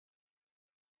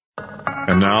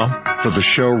And now, for the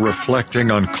show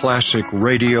reflecting on classic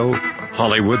radio,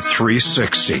 Hollywood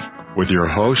 360, with your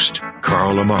host,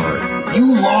 Carl Amari.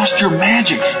 You lost your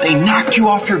magic. They knocked you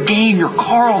off your game. Your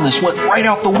Carlness went right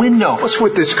out the window. What's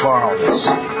with this Carlness?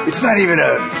 It's not even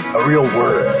a real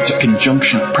word. It's a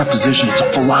conjunction, a preposition. It's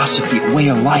a philosophy, a way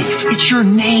of life. It's your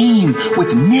name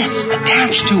with ness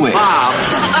attached to it.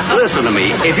 Bob, listen to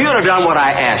me. If you'd have done what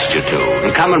I asked you to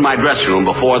and come in my dressing room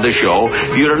before the show,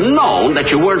 you'd have known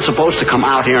that you weren't supposed to come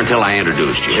out here until I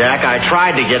introduced you. Jack, I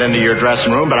tried to get into your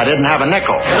dressing room, but I didn't have a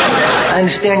nickel. I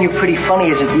understand you're pretty funny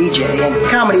as a DJ, and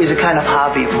comedy is a kind of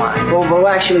hobby of mine. Well,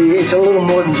 actually, it's a little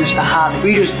more than just a hobby.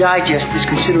 Reader's Digest is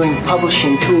considering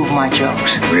publishing 2 of my jokes.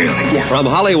 Really? Yeah. From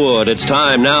Hollywood, it's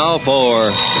time now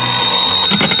for...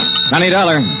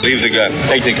 $90. Leave the gun.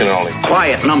 Take the cannoli.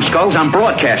 Quiet, numbskulls. I'm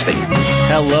broadcasting.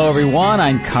 Hello, everyone.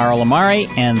 I'm Carl Amari,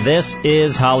 and this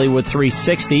is Hollywood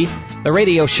 360, the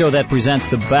radio show that presents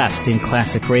the best in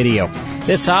classic radio.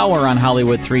 This hour on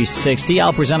Hollywood 360,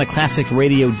 I'll present a classic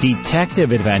radio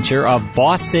detective adventure of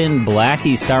Boston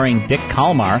Blackie starring Dick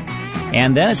Kollmar,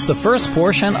 and then it's the first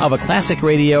portion of a classic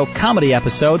radio comedy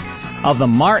episode of the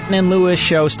Martin and Lewis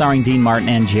show starring Dean Martin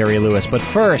and Jerry Lewis. But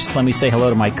first, let me say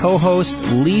hello to my co-host,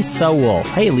 Lisa Wolf.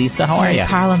 Hey, Lisa, how are you?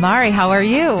 Carl Amari, how are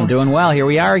you? I'm doing well. Here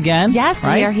we are again. Yes,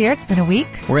 right? We are here. It's been a week.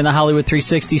 We're in the Hollywood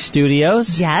 360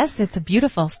 studios. Yes, it's a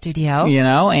beautiful studio. You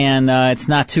know, and it's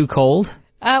not too cold.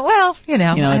 Well,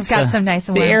 I've got some nice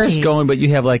warm tea. The air's going, but you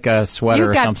have like a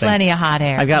sweater or something. You've got plenty of hot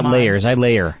air. I've got layers. I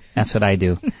layer. That's what I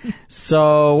do.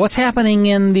 So what's happening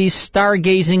in the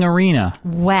stargazing arena?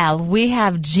 Well, we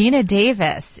have Geena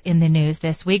Davis in the news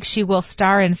this week. She will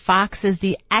star in Fox's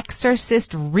The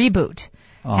Exorcist reboot.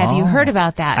 Oh, have you heard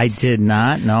about that? I did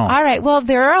not, no. All right. Well,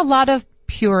 there are a lot of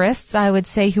purists, I would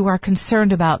say, who are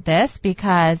concerned about this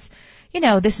because...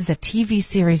 this is a TV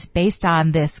series based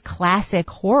on this classic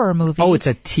horror movie. Oh, it's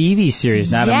a TV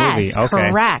series, not a movie. Yes, okay.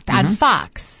 correct. On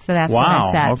Fox. So that's what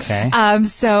I said. Okay.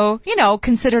 So,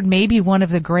 considered maybe one of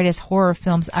the greatest horror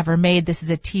films ever made, this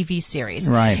is a TV series.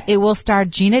 Right. It will star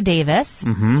Geena Davis.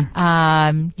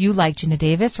 Mm-hmm. You like Geena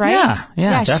Davis, right?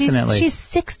 Yeah, definitely. She's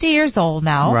 60 years old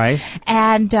now. Right.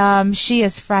 And she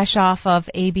is fresh off of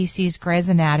ABC's Grey's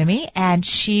Anatomy, and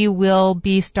she will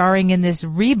be starring in this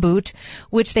reboot,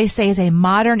 which they say is a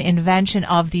modern invention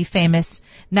of the famous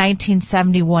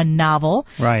 1971 novel,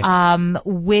 right.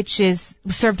 Which is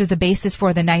served as the basis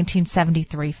for the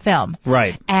 1973 film.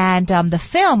 Right. And the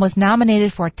film was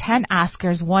nominated for 10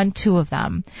 Oscars, won 2 of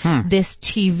them. This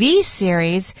TV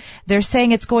series, they're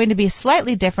saying it's going to be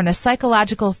slightly different. A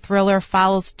psychological thriller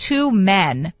follows 2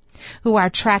 men who are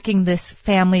tracking this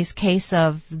family's case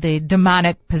of the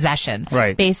demonic possession,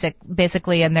 right?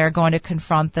 Basically, and they're going to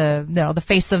confront the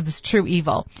face of this true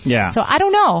evil. Yeah. So I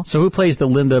don't know. So who plays the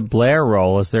Linda Blair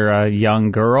role? Is there a young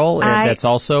girl that's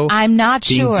also I'm not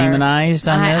being sure. demonized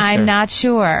on this? I'm not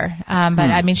sure. But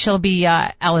I mean, she'll be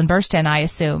Ellen Burstyn, I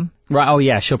assume. Right. Oh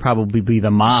yeah, she'll probably be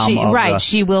the mom.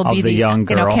 She will be the young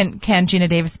girl. Can Geena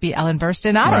Davis be Ellen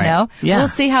Burstyn? I don't know. Yeah. We'll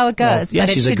see how it goes. Well,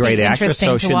 but she's it should a great be actress,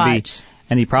 so interesting to watch. Be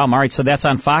any problem? All right, so that's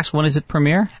on Fox. When does it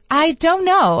premiere? I don't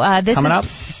know. Coming up?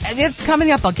 It's coming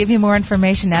up. I'll give you more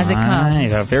information as it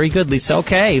comes. Right. Very good, Lisa.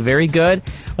 Okay, very good.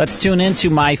 Let's tune into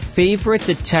my favorite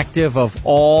detective of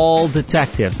all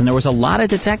detectives. And there was a lot of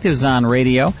detectives on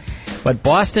radio, but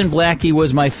Boston Blackie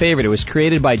was my favorite. It was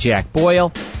created by Jack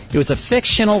Boyle. It was a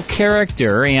fictional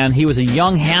character, and he was a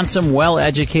young, handsome,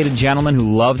 well-educated gentleman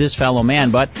who loved his fellow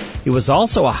man, but he was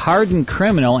also a hardened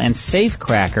criminal and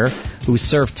safecracker who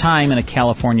served time in a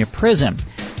California prison.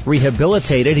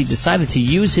 Rehabilitated, he decided to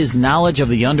use his knowledge of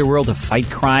the underworld to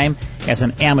fight crime as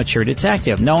an amateur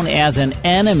detective, known as an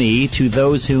enemy to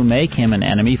those who make him an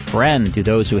enemy, friend to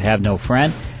those who have no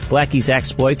friend. Blackie's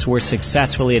exploits were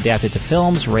successfully adapted to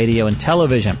films, radio, and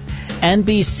television.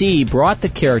 NBC brought the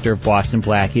character of Boston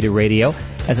Blackie to radio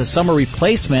as a summer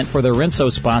replacement for the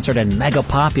Rinso-sponsored and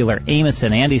mega-popular Amos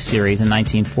and Andy series in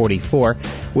 1944,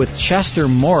 with Chester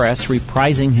Morris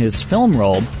reprising his film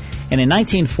role. And in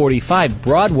 1945,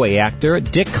 Broadway actor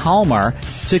Dick Kollmar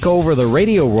took over the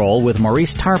radio role with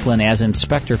Maurice Tarplin as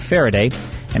Inspector Faraday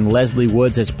and Lesley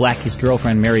Woods as Blackie's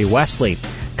girlfriend Mary Wesley.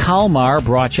 Kollmar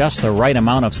brought just the right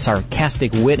amount of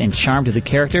sarcastic wit and charm to the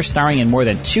character, starring in more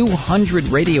than 200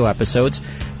 radio episodes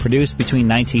produced between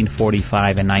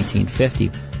 1945 and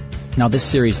 1950. Now, this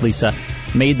series, Lisa,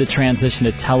 made the transition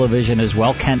to television as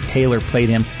well. Kent Taylor played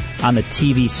him on the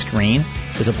TV screen.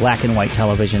 It was a black and white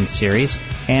television series.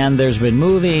 And there's been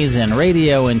movies and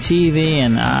radio and TV,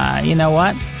 and you know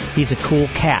what? He's a cool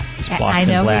cat, this Boston Blackie.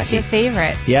 I know he's your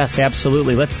favorite. Yes,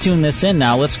 absolutely. Let's tune this in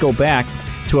now. Let's go back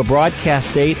to a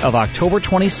broadcast date of October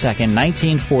 22nd,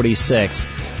 1946.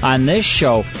 On this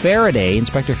show,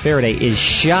 Inspector Faraday, is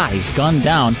shot. He's gunned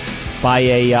down by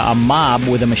a mob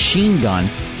with a machine gun.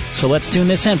 So let's tune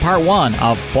this in, part one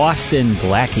of Boston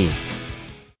Blackie.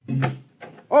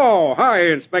 Oh,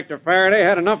 hi, Inspector Faraday.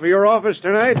 Had enough of your office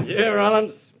tonight? Yeah,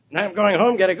 Rollins. I'm going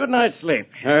home, get a good night's sleep.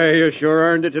 Hey, you sure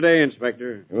earned it today,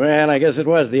 Inspector. Well, I guess it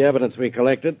was the evidence we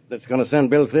collected that's going to send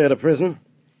Bill Thayer to prison.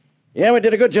 Yeah, we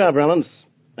did a good job, Rollins.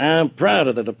 I'm proud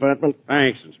of the department.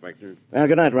 Thanks, Inspector. Well,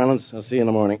 good night, Rollins. I'll see you in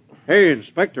the morning. Hey,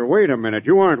 Inspector, wait a minute.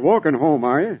 You aren't walking home,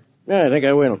 are you? Yeah, I think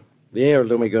I will. The air will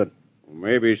do me good. Well,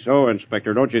 maybe so,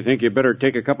 Inspector. Don't you think you better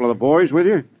take a couple of the boys with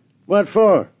you? What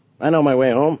for? I know my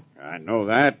way home. I know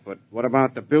that, but what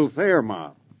about the Bill Thayer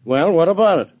mob? Well, what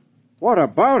about it? What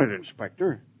about it,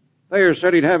 Inspector? Thayer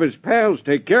said he'd have his pals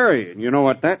take care of you, and you know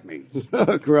what that means.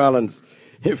 Look, Rollins,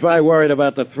 if I worried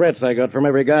about the threats I got from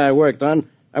every guy I worked on,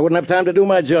 I wouldn't have time to do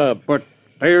my job. But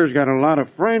Thayer's got a lot of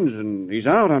friends, and he's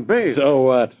out on bail. So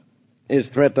what? His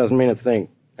threat doesn't mean a thing.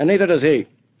 And neither does he.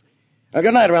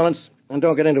 Good night, Rollins, and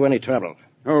don't get into any trouble.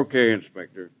 Okay,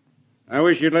 Inspector. I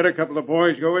wish you'd let a couple of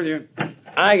boys go with you.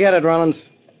 I get it, Rollins.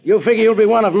 You figure you'll be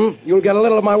one of them. You'll get a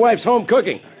little of my wife's home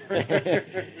cooking.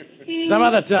 Some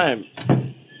other time.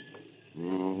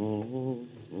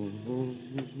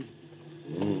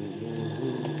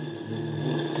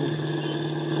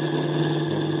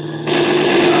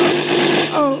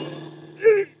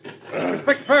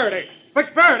 Inspector Faraday!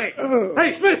 Inspector Faraday!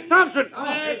 Hey, Smith, Thompson!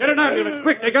 Get an ambulance,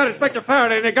 quick. They got Inspector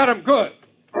Faraday, and they got him good.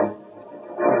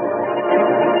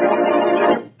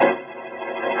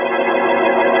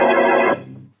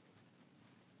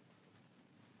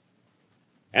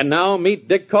 And now meet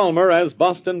Dick Kollmar as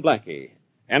Boston Blackie.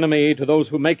 Enemy to those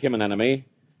who make him an enemy.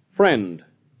 Friend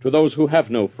to those who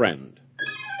have no friend.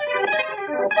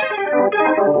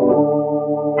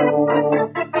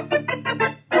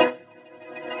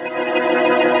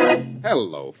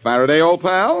 Hello, Faraday, old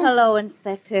pal. Hello,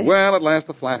 Inspector. Well, at last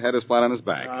the flathead is flat on his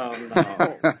back. Oh,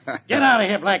 no. Get out of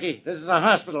here, Blackie. This is a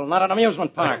hospital, not an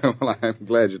amusement park. Well, I'm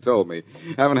glad you told me.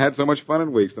 Haven't had so much fun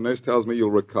in weeks. The nurse tells me you'll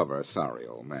recover. Sorry,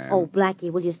 old man. Oh,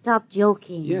 Blackie, will you stop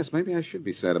joking? Yes, maybe I should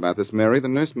be sad about this, Mary. The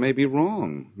nurse may be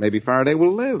wrong. Maybe Faraday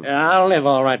will live. Yeah, I'll live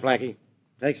all right, Blackie.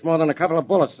 Takes more than a couple of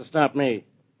bullets to stop me,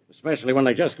 especially when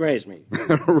they just graze me.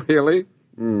 Really?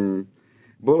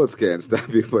 Bullets can't stop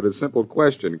you, but a simple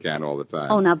question can all the time.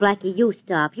 Oh, now, Blackie, you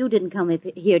stop. You didn't come up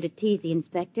here to tease the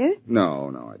inspector. No,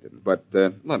 I didn't. But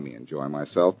let me enjoy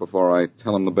myself before I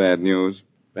tell him the bad news.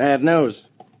 Bad news?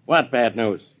 What bad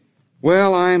news?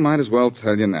 Well, I might as well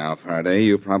tell you now, Faraday.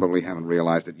 You probably haven't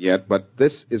realized it yet, but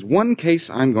this is one case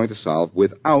I'm going to solve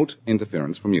without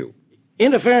interference from you.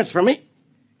 Interference from me?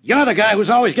 You're the guy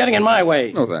who's always getting in my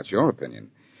way. Oh, that's your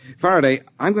opinion. Faraday,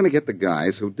 I'm going to get the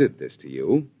guys who did this to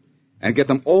you and get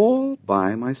them all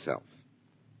by myself.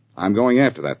 I'm going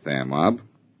after that Thayer mob.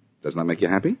 Doesn't that make you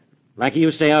happy? Blackie,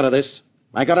 you stay out of this.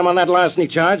 I got him on that larceny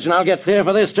charge, and I'll get Thayer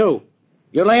for this, too.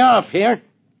 You lay off here.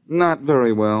 Not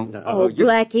very well. Oh,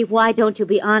 Blackie, why don't you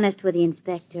be honest with the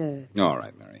inspector? All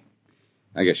right, Mary.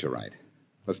 I guess you're right.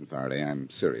 Listen, Faraday, I'm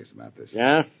serious about this.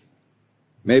 Yeah?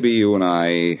 Maybe you and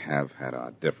I have had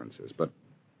our differences, but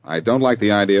I don't like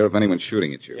the idea of anyone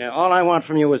shooting at you. Yeah, all I want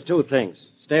from you is two things.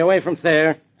 Stay away from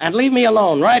Thayer, and leave me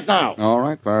alone right now. All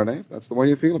right, Faraday. If that's the way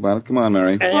you feel about it. Come on,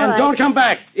 Mary. And don't come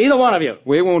back, either one of you.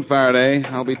 We won't, Faraday.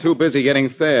 I'll be too busy getting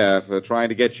Thayer for trying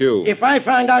to get you. If I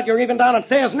find out you're even down in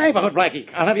Thayer's neighborhood,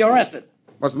 Blackie, I'll have you arrested.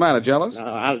 What's the matter, jealous? No,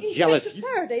 I'm jealous.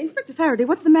 Inspector Faraday,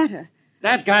 what's the matter?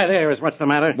 That guy there is what's the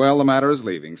matter. Well, the matter is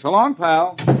leaving. So long,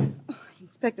 pal. Oh,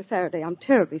 Inspector Faraday, I'm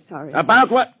terribly sorry.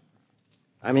 About what?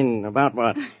 About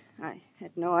what? I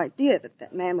had no idea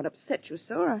that man would upset you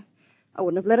so. I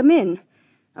wouldn't have let him in.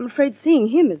 I'm afraid seeing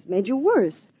him has made you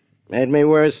worse. Made me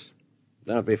worse?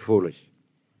 Don't be foolish.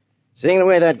 Seeing the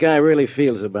way that guy really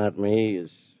feels about me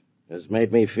has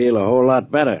made me feel a whole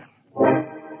lot better.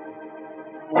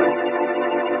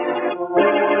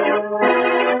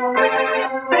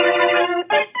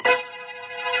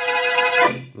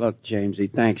 Look,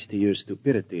 Jamesy, thanks to your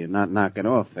stupidity and not knocking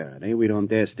off Faraday, we don't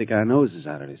dare stick our noses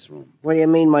out of this room. What do you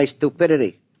mean, my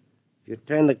stupidity? If you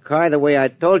turned the car the way I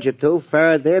told you to,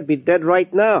 Faraday'd be dead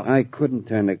right now. I couldn't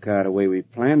turn the car the way we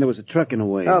planned. There was a truck in the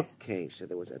way. Okay, so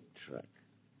there was a truck.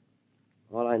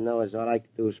 All I know is all I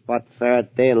could do is spot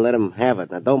Faraday and let him have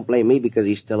it. Now, don't blame me because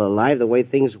he's still alive. The way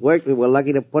things worked, we were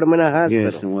lucky to put him in a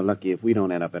hospital. Yes, and we're lucky if we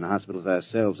don't end up in hospitals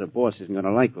ourselves. The boss isn't going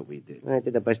to like what we did. I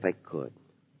did the best I could.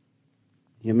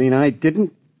 You mean I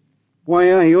didn't?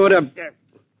 Why, I ought to...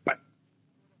 But...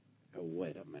 Oh,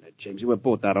 wait a minute, James. We're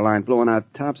both out of line, blowing our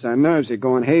tops. Our nerves are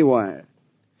going haywire.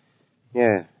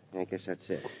 Yeah, I guess that's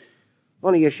it.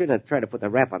 Only you shouldn't have tried to put the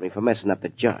rap on me for messing up the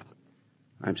job.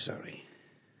 I'm sorry.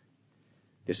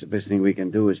 Guess the best thing we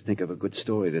can do is think of a good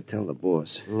story to tell the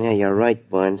boss. Yeah, you're right,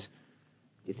 Barnes.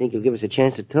 Do you think you'll give us a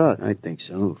chance to talk? I think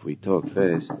so, if we talk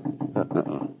fast.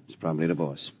 Uh-oh. It's probably the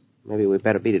boss. Maybe we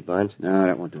better beat it, Barnes. No,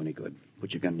 that won't do any good.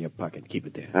 Put your gun in your pocket. Keep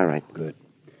it there. All right. Good.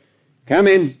 Come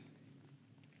in.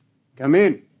 Come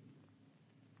in.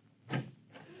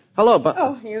 Hello,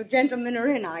 Oh, you gentlemen are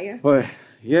in, are you? Well,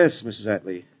 yes, Mrs.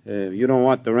 Atlee. You don't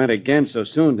want the rent again so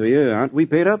soon, do you? Aren't we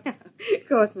paid up? Of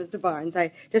course, Mr. Barnes.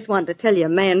 I just wanted to tell you a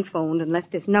man phoned and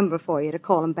left this number for you to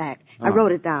call him back. I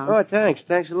wrote it down. Oh, thanks.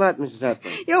 Thanks a lot, Mrs.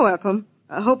 Atlee. You're welcome.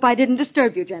 I hope I didn't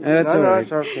disturb you, gentlemen. That's all right.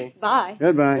 No, it's okay. Bye.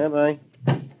 Goodbye. Goodbye.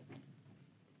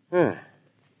 Huh.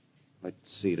 Let's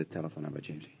see the telephone number,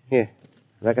 Jamesy. Here.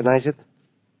 Recognize it?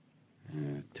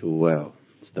 Too well.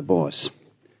 It's the boss.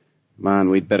 Come on,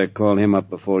 we'd better call him up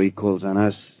before he calls on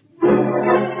us.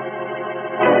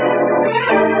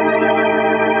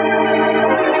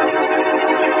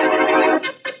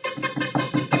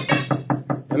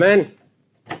 Come in.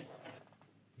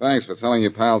 Thanks for telling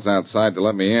your pals outside to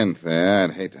let me in, Thayer.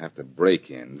 I'd hate to have to break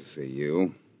in to see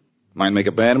you. Might make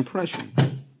a bad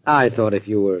impression. I thought if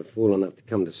you were fool enough to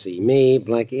come to see me,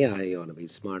 Blackie, I ought to be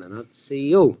smart enough to see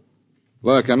you.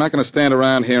 Look, I'm not going to stand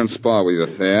around here and spar with you,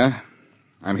 Thayer.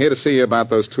 I'm here to see you about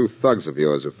those 2 thugs of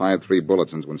yours who fired 3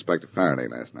 bullets into Inspector Faraday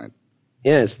last night.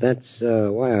 Yes, that's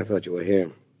why I thought you were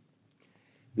here.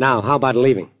 Now, how about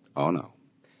leaving? Oh, no.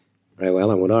 Very well,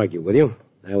 I won't argue with you.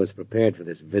 I was prepared for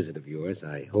this visit of yours.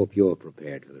 I hope you're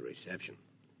prepared for the reception.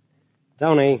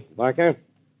 Tony, Barker.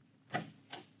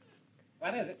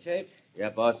 What is it, Chief? Yeah,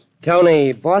 boss.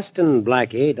 Tony, Boston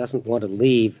Blackie doesn't want to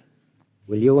leave.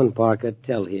 Will you and Barker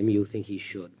tell him you think he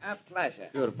should? A pleasure.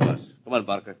 Sure, boss. Come on,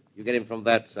 Barker. You get him from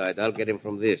that side. I'll get him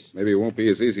from this. Maybe it won't be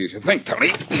as easy as you think,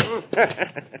 Tony.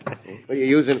 What are you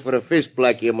using for a fish,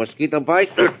 Blackie? A mosquito bite?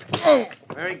 Oh.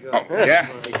 Very good. Oh, yeah?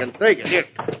 You can take it. Here.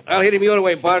 I'll hit him your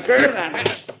way, Barker.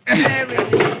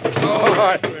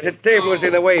 Oh, the table was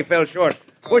in the way. He fell short.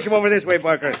 Push him over this way,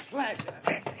 Barker.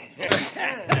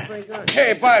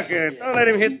 Hey, Barker, don't let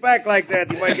him hit back like that.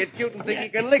 He might get cute and think he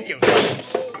can lick you.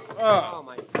 Oh,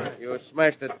 my friend. You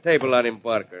smashed the table on him,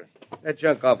 Barker. That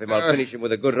junk off him. I'll finish him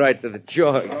with a good right to the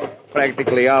jaw. He's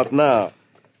practically out now.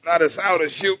 Not as out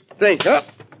as you think. Huh?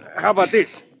 How about this?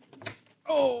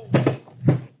 Oh.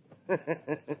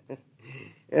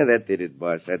 Yeah, that did it,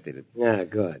 boss. That did it. Yeah,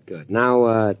 good, good.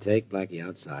 Now, take Blackie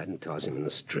outside and toss him in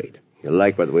the street. You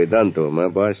like what we done to him, huh,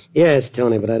 boss? Yes,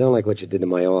 Tony, but I don't like what you did to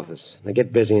my office. Now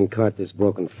get busy and cart this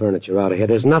broken furniture out of here.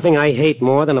 There's nothing I hate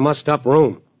more than a mussed-up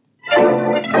room.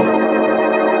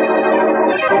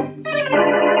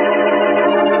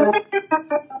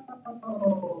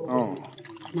 Oh.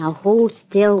 Now hold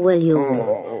still, will you?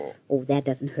 Oh, that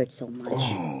doesn't hurt so much.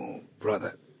 Oh,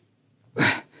 brother.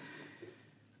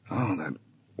 Oh, that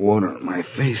water on my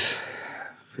face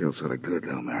feels sort of good,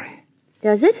 though, Mary.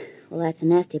 Does it? Well, that's a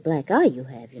nasty black eye you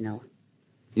have, you know.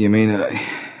 You mean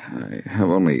I have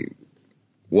only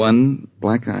one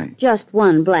black eye? Just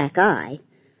one black eye.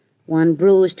 One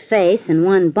bruised face and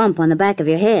one bump on the back of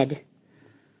your head.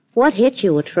 What hit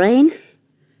you, a train?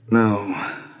 No,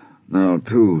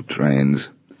 2 trains.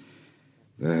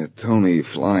 The Tony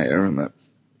Flyer and the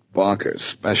Barker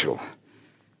Special.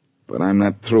 But I'm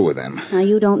not through with them. Now,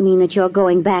 you don't mean that you're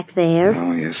going back there?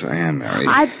 Oh, yes, I am, Mary.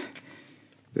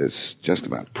 This just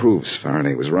about proves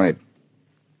Faraday was right.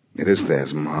 It is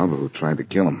Thayer's mob who tried to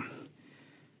kill him.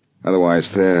 Otherwise,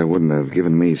 Thayer wouldn't have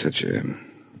given me such a,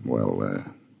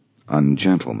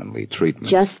 ungentlemanly treatment.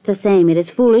 Just the same, it is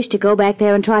foolish to go back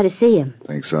there and try to see him.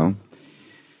 Think so?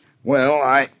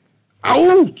 Well,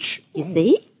 Ouch! You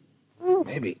see?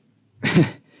 Maybe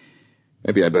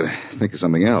I better think of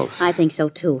something else. I think so,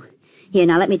 too. Here,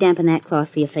 now let me dampen that cloth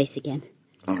for your face again.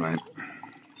 All right.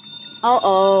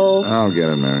 Uh-oh. I'll get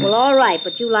it, Mary. Well, all right,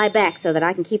 but you lie back so that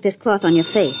I can keep this cloth on your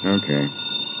face. Okay.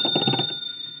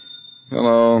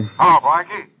 Hello. Hello,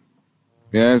 Blackie.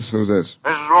 Yes, who's this?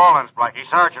 This is Rawlins, Blackie.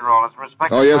 Sergeant Rawlins,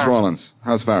 Inspector. Oh, yes, Rawlins.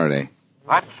 How's Faraday?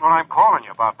 That's what I'm calling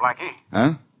you about, Blackie.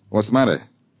 Huh? What's the matter?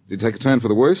 Did he take a turn for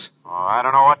the worse? Oh, I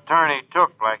don't know what turn he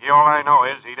took, Blackie. All I know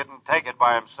is he didn't take it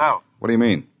by himself. What do you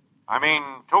mean? I mean,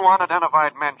 2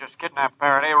 unidentified men just kidnapped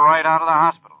Faraday right out of the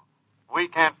hospital. We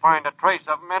can't find a trace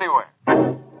of him anywhere.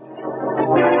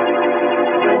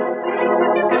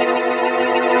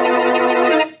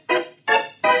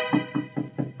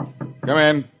 Come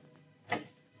in.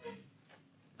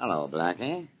 Hello,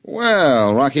 Blackie.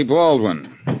 Well, Rocky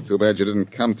Baldwin. Too bad you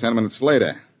didn't come 10 minutes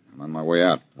later. I'm on my way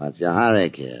out. What's your hurry,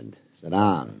 kid? Sit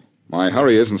down. My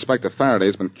hurry is Inspector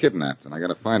Faraday's been kidnapped, and I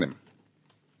gotta find him.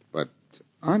 But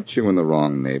Aren't you in the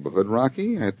wrong neighborhood,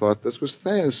 Rocky? I thought this was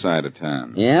Thayer's side of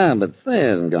town. Yeah, but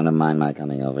Thayer isn't going to mind my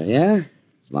coming over here,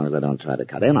 as long as I don't try to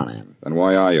cut in on him. Then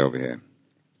why are you over here?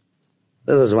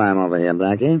 This is why I'm over here,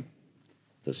 Blackie.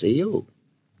 To see you.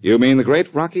 You mean the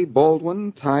great Rocky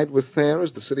Baldwin, tied with Thayer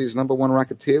as the city's #1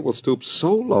 racketeer, will stoop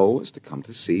so low as to come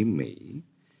to see me?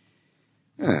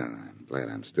 Well, I'm glad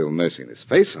I'm still nursing this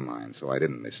face of mine, so I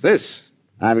didn't miss this.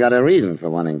 I've got a reason for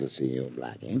wanting to see you,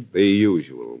 Blackie. The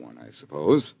usual one, I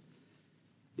suppose.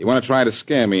 You want to try to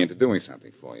scare me into doing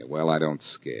something for you. Well, I don't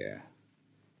scare.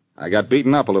 I got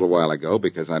beaten up a little while ago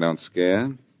because I don't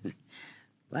scare.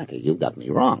 Blackie, you got me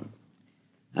wrong.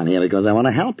 I'm here because I want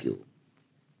to help you.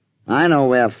 I know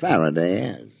where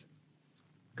Faraday is.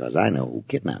 Because I know who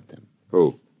kidnapped him.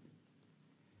 Who?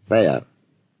 Thayer.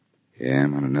 Yeah, I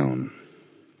might have known.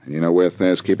 And you know where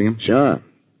Thayer's keeping him? Sure.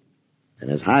 In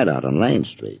his hideout on Lane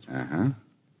Street. Uh-huh.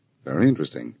 Very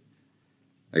interesting.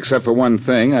 Except for one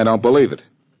thing, I don't believe it.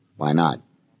 Why not?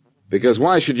 Because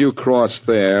why should you cross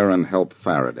Thayer and help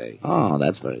Faraday? Oh,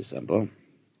 that's very simple.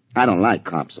 I don't like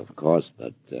cops, of course,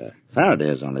 but Faraday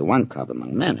is only one cop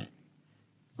among many.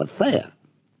 But Thayer,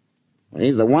 well,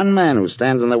 he's the one man who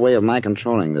stands in the way of my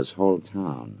controlling this whole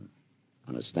town.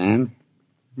 Understand?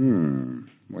 When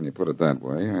you put it that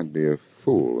way, I'd be a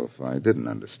fool if I didn't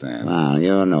understand. Well,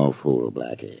 you're no fool,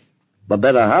 Blackie. But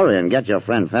better hurry and get your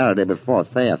friend Faraday before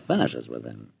Thayer finishes with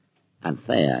him. And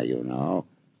Thayer, you know,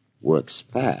 works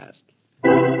fast.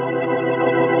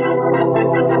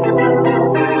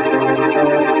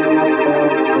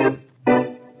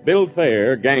 Bill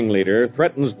Thayer, gang leader,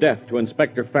 threatens death to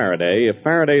Inspector Faraday if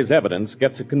Faraday's evidence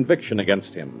gets a conviction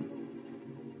against him.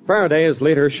 Faraday is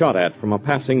later shot at from a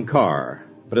passing car,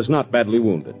 but is not badly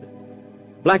wounded.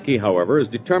 Blackie, however, is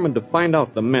determined to find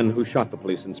out the men who shot the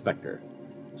police inspector.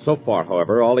 So far,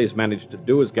 however, all he's managed to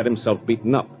do is get himself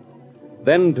beaten up.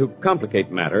 Then, to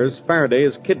complicate matters, Faraday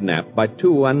is kidnapped by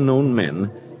 2 unknown men,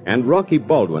 and Rocky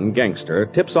Baldwin, gangster,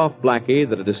 tips off Blackie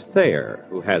that it is Thayer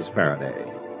who has Faraday.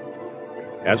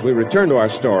 As we return to our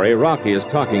story, Rocky is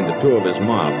talking to 2 of his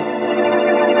mob.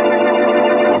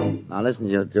 Now listen,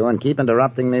 you two, and keep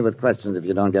interrupting me with questions if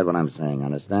you don't get what I'm saying,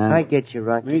 understand? I get you,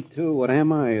 Rocky. Me too. What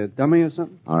am I, a dummy or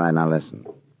something? All right, now listen.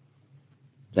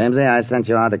 Jamesy, I sent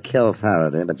you out to kill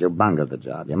Faraday, but you bungled the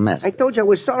job. You messed I told you I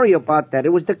was sorry about that.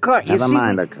 It was the car. Never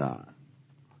mind the car.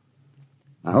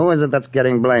 Now, who is it that's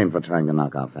getting blamed for trying to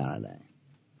knock out Faraday?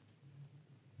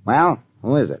 Well,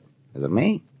 who is it? Is it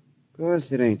me? Of course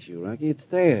it ain't you, Rocky. It's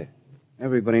Thayer.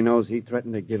 Everybody knows he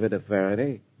threatened to give it to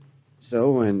Faraday.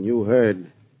 So when you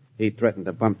heard he threatened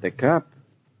to bump the cop,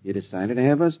 you decided to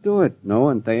have us do it,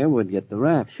 knowing Thayer would get the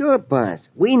rap. Sure, boss.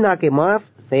 We knock him off,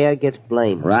 Thayer gets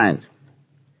blamed. Right.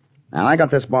 Now, I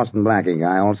got this Boston Blackie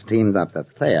guy all steamed up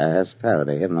that Thayer has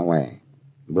Faraday hidden away.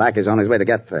 Blackie's on his way to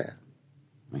get Thayer.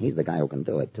 He's the guy who can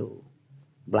do it, too.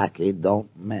 Blackie don't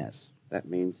mess. That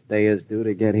means Thayer's due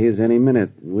to get his any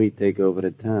minute, and we take over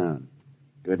the town.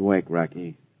 Good work,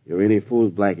 Rocky. You really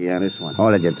fooled Blackie on this one.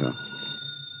 Hold it, you two.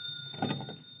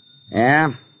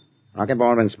 Yeah? Rocky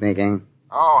Baldwin speaking.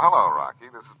 Oh, hello, Rocky.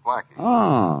 This is Blackie.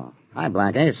 Oh, hi,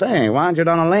 Blackie. Say, why aren't you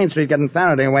down on Lane Street getting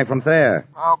Faraday away from Thayer?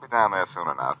 I'll be down there soon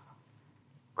enough.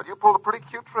 But you pulled a pretty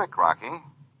cute trick, Rocky.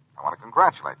 I want to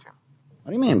congratulate you.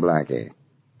 What do you mean, Blackie?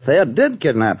 Thayer did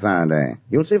kidnap Faraday.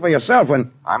 You'll see for yourself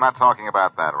when... I'm not talking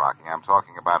about that, Rocky. I'm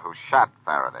talking about who shot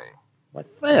Faraday. What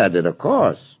Thayer did, of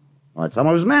course. Why'd some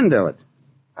of his men do it?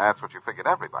 That's what you figured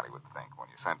everybody would think when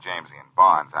you sent Jamesy and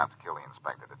Barnes out to kill the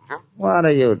inspector, didn't you? What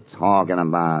are you talking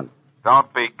about?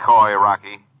 Don't be coy,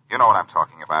 Rocky. You know what I'm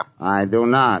talking about. I do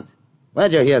not.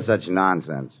 Where'd you hear such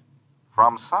nonsense?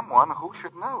 From someone who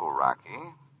should know,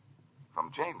 Rocky. From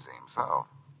Jamesy himself.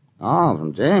 Oh,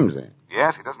 from Jamesy.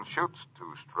 Yes, he doesn't shoot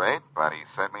too straight, but he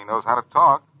certainly knows how to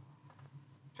talk.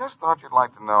 Just thought you'd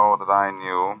like to know that I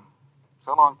knew.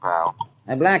 So long, pal.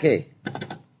 Hey, Blackie.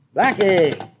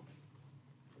 Blackie!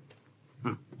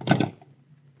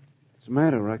 What's the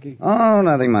matter, Rocky? Oh,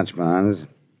 nothing much, Barnes.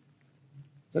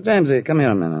 So, Jamesy, come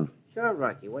here a minute. Sure,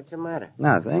 Rocky. What's the matter?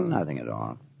 Nothing at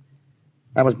all.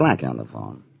 That was Blackie on the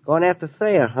phone. Going after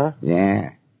Thayer, huh?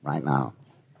 Yeah, right now.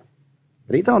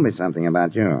 But he told me something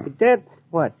about you. He did?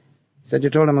 What? He said you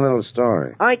told him a little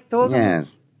story. I told him? Yes.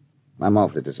 I'm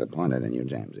awfully disappointed in you,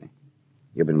 Jamesy.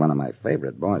 You've been one of my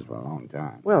favorite boys for a long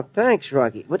time. Well, thanks,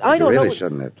 Rocky. But I don't know... You know... really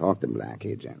shouldn't have talked to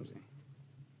Blackie, Jamesy.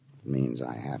 It means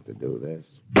I have to do this.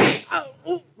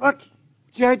 Oh, Rocky,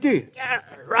 what's the idea?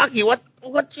 Rocky, what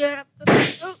you have to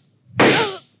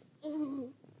do?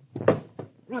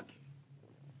 Rocky,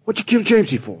 what'd you kill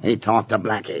Jamesy for? He talked to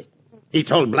Blackie. He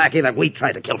told Blackie that we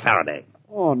tried to kill Faraday.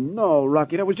 Oh, no,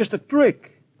 Rocky, that was just a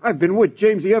trick. I've been with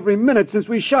Jamesy every minute since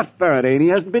we shot Faraday, and he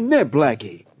hasn't been near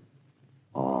Blackie.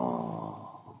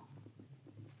 Oh.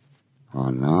 Oh,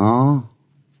 no?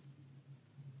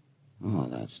 Oh,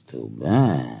 that's too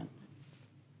bad.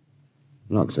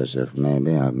 Looks as if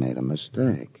maybe I've made a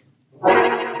mistake.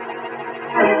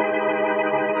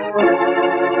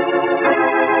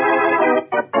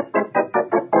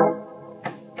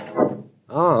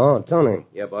 Oh, Tony.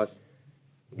 Yeah, boss?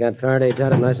 You got Faraday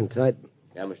tied up nice and tight?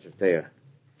 Yeah, Mr. Thayer.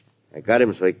 I got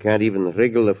him so he can't even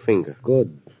wriggle a finger.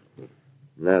 Good.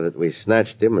 Now that we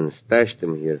snatched him and stashed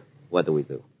him here, what do we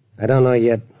do? I don't know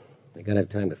yet. I gotta have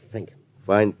time to think.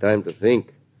 Find time to think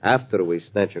after we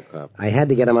snatch a cop. I had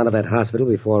to get him out of that hospital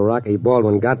before Rocky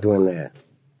Baldwin got to him there.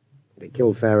 They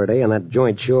killed Faraday on that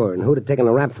joint, sure. And who'd have taken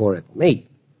the rap for it? Me.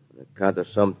 Carter,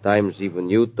 sometimes even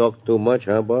you talk too much,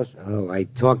 huh, boss? Oh, I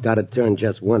talked out of turn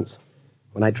just once.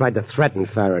 When I tried to threaten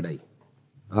Faraday.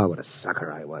 Oh, what a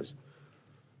sucker I was.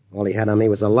 All he had on me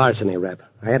was a larceny rap.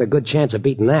 I had a good chance of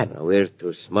beating that. Now, we're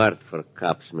too smart for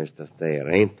cops, Mr.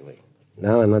 Thayer, ain't we?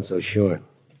 No, I'm not so sure.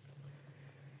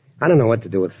 I don't know what to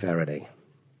do with Faraday.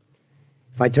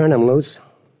 If I turn him loose,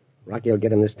 Rocky will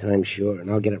get him this time, sure, and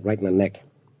I'll get it right in the neck.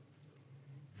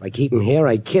 If I keep him here,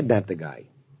 I kidnap the guy.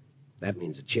 That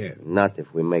means a chair. Not if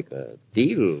we make a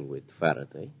deal with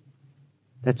Faraday.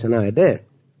 That's an idea.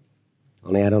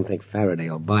 Only I don't think Faraday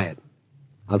will buy it.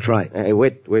 I'll try. Hey,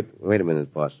 wait a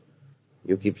minute, boss.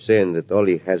 You keep saying that all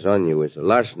he has on you is a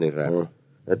larceny rap.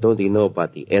 Don't he know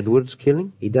about the Edwards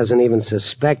killing? He doesn't even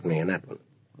suspect me in that one.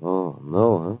 Oh,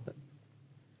 no, huh?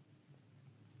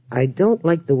 I don't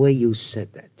like the way you said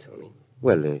that, Tony.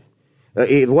 Well,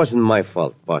 it wasn't my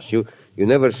fault, boss. You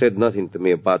never said nothing to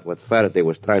me about what Faraday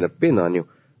was trying to pin on you.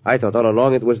 I thought all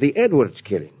along it was the Edwards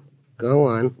killing. Go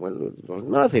on. Well,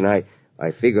 nothing. I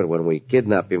figured when we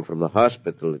kidnapped him from the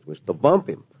hospital, it was to bump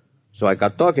him. So I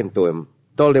got talking to him,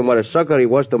 told him what a sucker he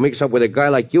was to mix up with a guy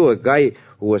like you, a guy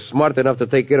who was smart enough to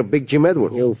take care of Big Jim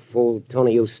Edwards. You fool,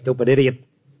 Tony, you stupid idiot.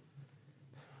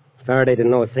 Faraday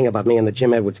didn't know a thing about me in the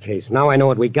Jim Edwards case. Now I know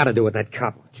what we got to do with that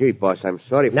cop. Gee, boss, I'm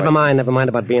sorry. Never mind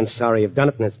about being sorry. You've done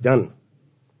it and it's done.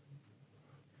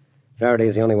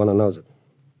 Faraday's the only one who knows it.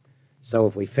 So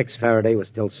if we fix Faraday, we're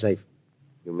still safe.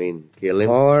 You mean kill him?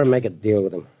 Or make a deal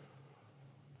with him.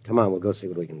 Come on, we'll go see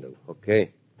what we can do.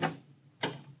 Okay.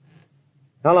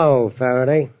 Hello,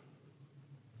 Faraday.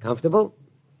 Comfortable?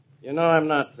 You know I'm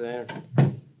not there.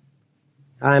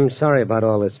 I'm sorry about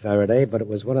all this, Faraday, but it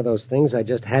was one of those things I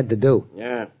just had to do.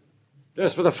 Yeah.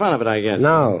 Just for the fun of it, I guess.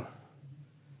 No.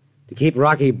 To keep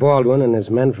Rocky Baldwin and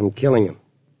his men from killing him.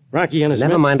 Rocky and his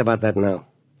Never men? mind about that now.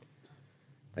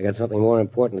 I got something more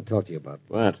important to talk to you about.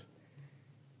 What?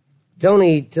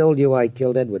 Tony told you I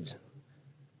killed Edwards.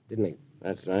 Didn't he?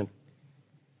 That's right.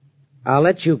 I'll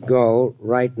let you go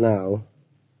right now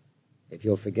if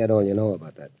you'll forget all you know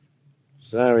about that.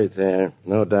 Sorry, Thayer.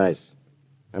 No dice.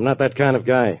 I'm not that kind of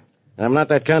guy. I'm not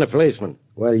that kind of policeman.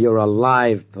 Well, you're a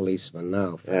live policeman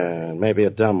now. Yeah, maybe a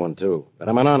dumb one, too. But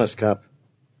I'm an honest cop.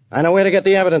 I know where to get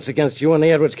the evidence against you and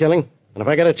the Edwards killing. And if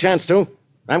I get a chance to,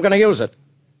 I'm going to use it.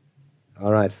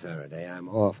 All right, Faraday. I'm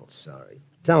awful sorry.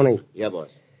 Tony. Yeah, boss.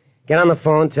 Get on the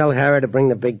phone. Tell Harry to bring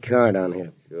the big car down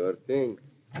here. Sure thing.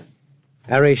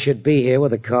 Harry should be here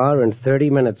with a car in 30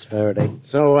 minutes, Faraday.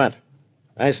 So what?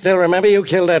 I still remember you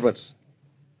killed Edwards.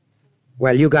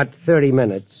 Well, you got 30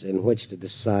 minutes in which to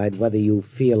decide whether you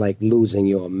feel like losing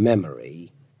your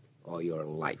memory or your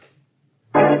life.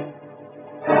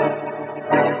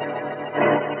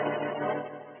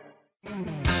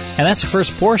 And that's the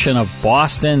first portion of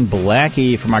Boston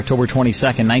Blackie from October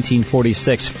 22nd,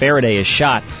 1946. Faraday Is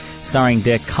Shot, starring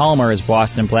Dick Kollmar as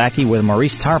Boston Blackie with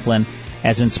Maurice Tarplin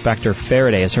as Inspector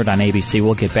Faraday. As heard on ABC.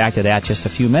 We'll get back to that in just a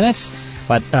few minutes.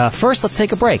 But first, let's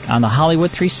take a break on the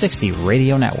Hollywood 360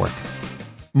 Radio Network.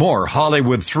 More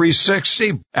Hollywood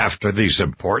 360 after these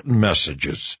important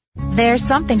messages. There's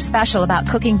something special about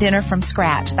cooking dinner from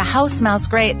scratch. The house smells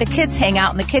great, the kids hang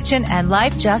out in the kitchen, and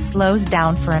life just slows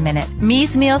down for a minute.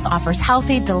 Me's Meals offers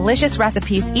healthy, delicious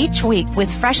recipes each week with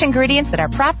fresh ingredients that are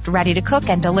prepped, ready to cook,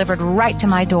 and delivered right to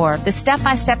my door. The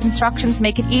step-by-step instructions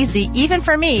make it easy, even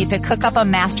for me, to cook up a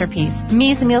masterpiece.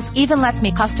 Me's Meals even lets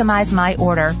me customize my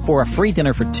order. For a free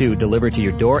dinner for two delivered to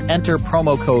your door, enter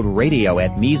promo code RADIO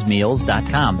at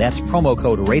meesmeals.com. That's promo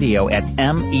code RADIO at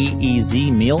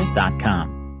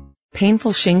meezmeals.com.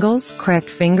 Painful shingles, cracked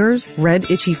fingers,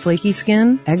 red, itchy, flaky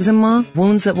skin, eczema,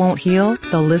 wounds that won't heal,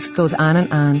 the list goes on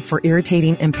and on for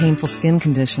irritating and painful skin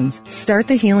conditions. Start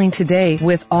the healing today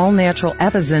with all-natural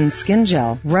Epizin Skin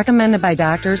Gel. Recommended by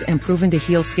doctors and proven to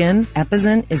heal skin,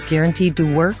 Epizin is guaranteed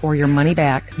to work or your money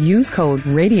back. Use code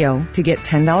RADIO to get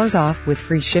 $10 off with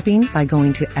free shipping by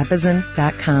going to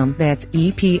Epizin.com. That's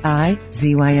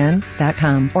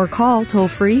EPIZYN.com. Or call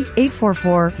toll-free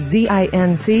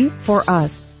 844-ZINC for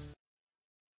us.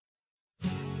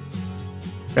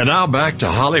 And now back to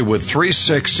Hollywood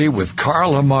 360 with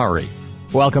Carl Amari.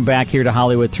 Welcome back here to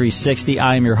Hollywood 360.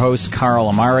 I am your host, Carl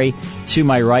Amari. To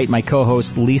my right, my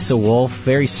co-host, Lisa Wolf.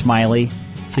 Very smiley.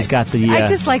 She's got the... I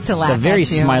just like to laugh at very you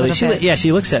smiley. a little bit.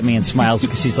 She looks at me and smiles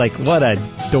because she's like, what a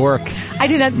dork I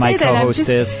did not my say that. co-host I'm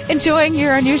just is. enjoying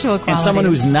your unusual qualities. And someone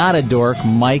who's not a dork,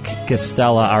 Mike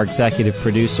Costella, our executive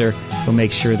producer, who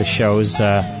makes sure the shows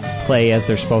play as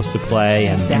they're supposed to play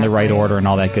and in the right order and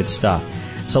all that good stuff.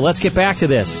 So let's get back to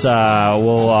this.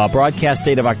 We'll broadcast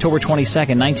date of October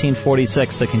 22nd,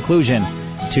 1946, the conclusion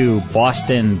to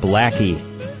Boston Blackie.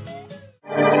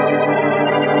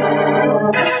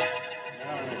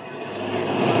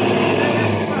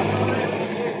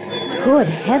 Good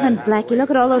heavens, Blackie, look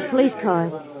at all those police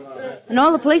cars. And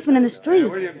all the policemen in the street.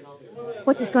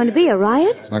 What's this going to be, a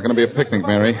riot? It's not going to be a picnic,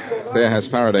 Mary. Thayer has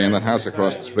Faraday in that house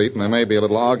across the street, and there may be a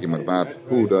little argument about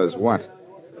who does what.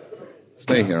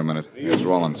 Stay here a minute. Here's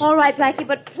Rollins. All right, Blackie,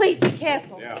 but please be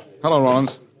careful. Yeah. Hello, Rollins.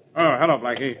 Oh, hello,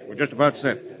 Blackie. We're just about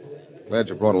set. Glad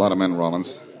you brought a lot of men, Rollins.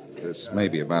 This may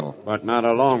be a battle. But not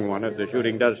a long one if the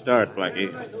shooting does start,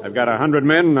 Blackie. I've got 100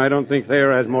 men, and I don't think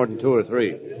Thayer has more than 2 or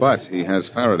 3. But he has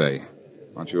Faraday.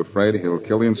 Aren't you afraid he'll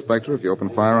kill the inspector if you open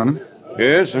fire on him?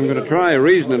 Yes, I'm going to try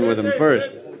reasoning with him first.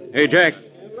 Hey, Jack.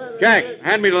 Jack,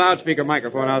 hand me the loudspeaker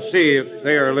microphone. I'll see if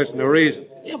Thayer will listen to reason.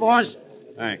 Yeah, boss.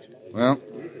 Thanks. Well,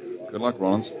 good luck,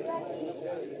 Rollins.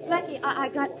 Blackie, I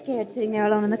got scared sitting there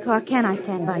alone in the car. Can I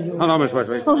stand by you? Hello, Miss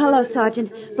Wesley. Oh, hello, Sergeant.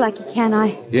 Blackie, can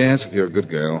I? Yes, if you're a good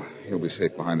girl. You'll be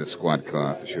safe behind the squad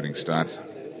car if the shooting starts.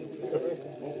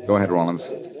 Go ahead, Rollins.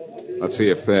 Let's see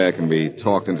if Thayer can be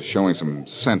talked into showing some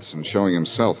sense and showing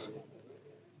himself.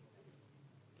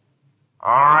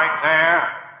 All right, Thayer.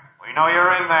 We know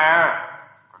you're in there.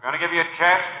 We're going to give you a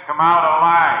chance to come out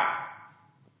alive.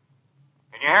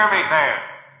 Can you hear me, Thayer?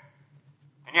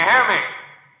 Can you hear me?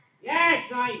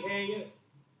 Yes, I hear you.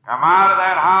 Come out of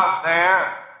that house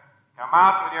there. Come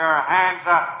out with your hands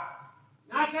up.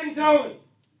 Nothing doing.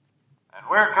 And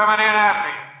we're coming in after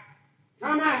you.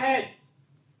 Come ahead.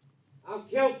 I'll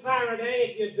kill Faraday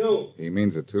if you do. He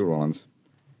means it too, Rollins.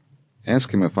 Ask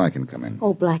him if I can come in.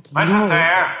 Oh, Blackie, Listen, no.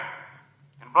 Thayer.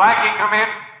 Can Blackie come in?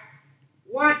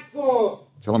 What for?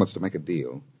 Tell him it's to make a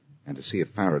deal and to see if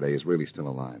Faraday is really still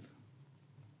alive.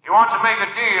 You want to make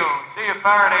a deal and see if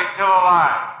Faraday's still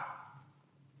alive.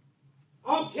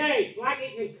 Okay,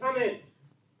 Blackie can come in,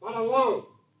 but alone.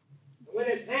 With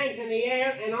his hands in the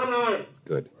air and unarmed.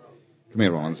 Good. Come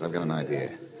here, Rollins. I've got an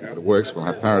idea. If it works, we'll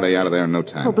have Faraday out of there in no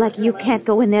time. Oh, Blackie, you can't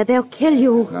go in there. They'll kill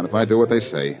you. Not if I do what they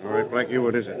say. All right, Blackie,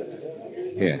 what is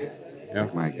it? Here.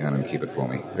 Take my gun and keep it for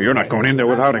me. You're not going in there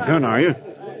without a gun, are you?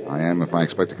 I am if I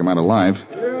expect to come out alive.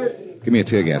 Give me a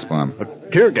tear gas bomb. A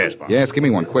tear gas bomb? Yes, give me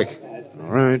one, quick. All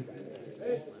right.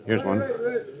 Here's one.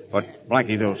 But,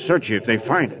 Blackie, they'll search you if they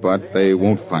find it. But they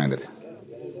won't find it.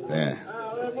 There.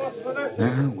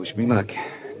 Now, wish me luck.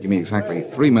 Give me exactly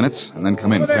 3 minutes, and then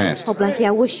come in fast. Oh, Blackie,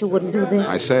 I wish you wouldn't do this.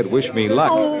 I said wish me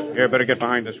luck. Oh. Here, better get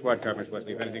behind the squad car, Miss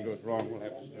Wesley. If anything goes wrong, we'll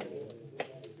have to start.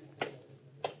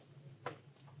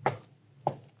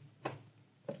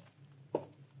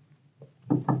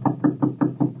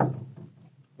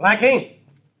 Blackie?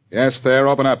 Yes, there.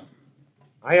 Open up.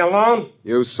 Are you alone?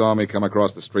 You saw me come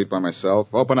across the street by myself.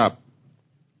 Open up.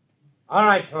 All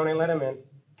right, Tony, let him in.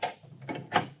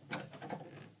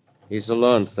 He's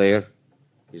alone, Thayer.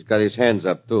 He's got his hands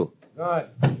up, too. Good.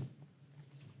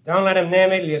 Don't let him near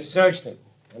me till you searched him,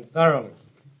 and thoroughly.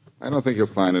 I don't think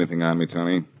you'll find anything on me,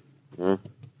 Tony. Huh?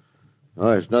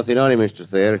 Oh, there's nothing on him, Mr.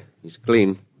 Thayer. He's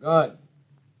clean. Good.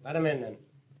 Let him in, then.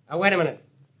 Now, wait a minute.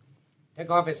 Take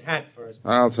off his hat first.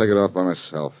 I'll take it off by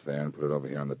myself there and put it over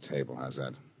here on the table. How's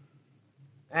that?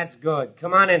 That's good.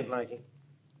 Come on in, Blackie.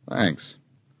 Thanks.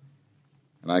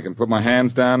 And I can put my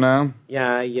hands down now?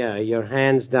 Yeah. Your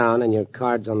hands down and your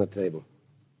cards on the table.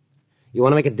 You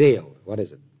want to make a deal. What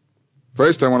is it?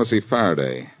 First, I want to see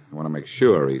Faraday. I want to make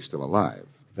sure he's still alive.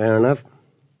 Fair enough.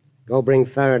 Go bring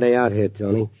Faraday out here,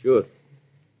 Tony. Sure.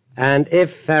 And if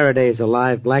Faraday's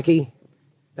alive, Blackie,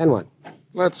 then what?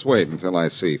 Let's wait until I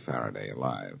see Faraday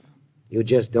alive. You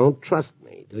just don't trust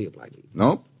me, do you, Blackie?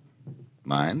 Nope.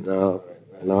 Mind? No,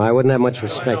 I wouldn't have much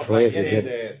respect for you if you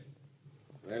did.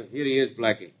 Well, here he is,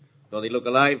 Blackie. Does he look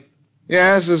alive?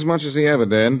 Yes, as much as he ever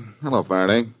did. Hello,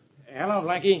 Faraday. Hello,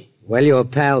 Blackie. Well, your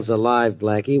pal's alive,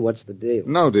 Blackie. What's the deal?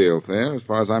 No deal, Thayer. As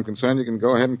far as I'm concerned, you can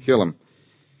go ahead and kill him.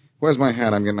 Where's my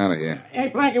hat? I'm getting out of here. Hey,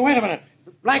 Blackie, wait a minute.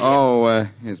 Blackie. Oh,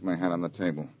 here's my hat on the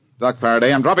table. Duck,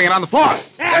 Faraday. I'm dropping it on the floor.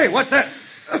 Hey, what's that?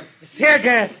 It's tear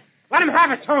gas. Let him have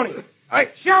it, Tony. I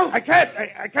can't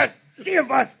see him,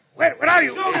 boss. Where are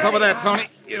you? It's over there, Tony.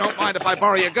 You don't mind if I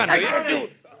borrow your gun, do you? I do.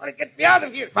 I want to get me out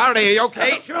of here. Faraday, are you okay?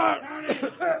 Sure.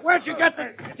 Where'd you get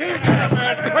the tear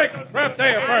gas? Quick, grab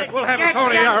Thayer first. We'll have a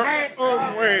Tony out.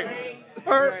 Oh, wait.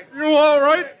 Are you all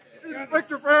right,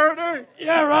 Inspector Faraday?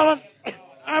 Yeah, Rollins.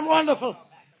 I'm wonderful.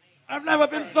 I've never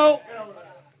been so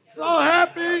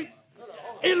happy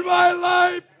in my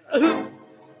life.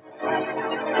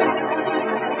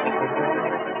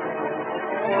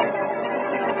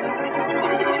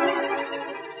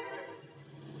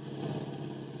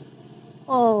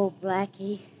 Oh,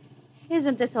 Blackie,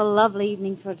 isn't this a lovely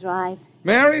evening for a drive?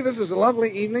 Mary, this is a lovely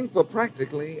evening for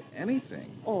practically anything.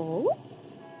 Oh?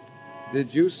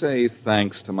 Did you say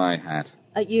thanks to my hat?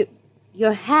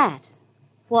 Your hat.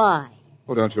 Why?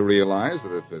 Well, don't you realize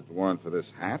that if it weren't for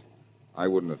this hat, I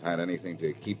wouldn't have had anything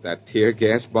to keep that tear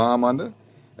gas bomb under?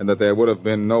 And that there would have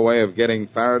been no way of getting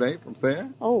Faraday from Thayer?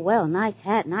 Oh, well, nice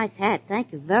hat.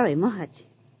 Thank you very much.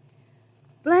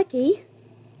 Blackie,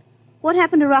 what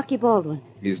happened to Rocky Baldwin?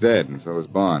 He's dead, and so is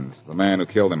Barnes, the man who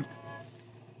killed him.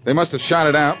 They must have shot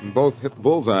it out and both hit the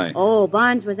bullseye. Oh,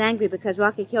 Barnes was angry because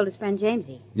Rocky killed his friend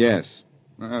Jamesy. Yes.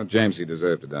 Well, Jamesy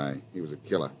deserved to die. He was a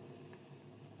killer.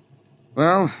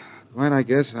 Well, quite I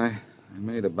guess I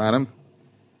made about him.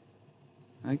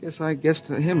 I guess I guessed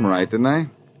him right, didn't I?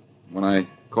 When I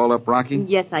called up Rocky?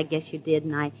 Yes, I guess you did,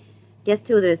 and I guess,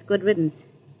 too, that it's good riddance.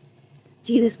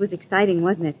 Gee, this was exciting,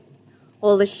 wasn't it?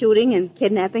 All the shooting and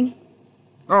kidnapping.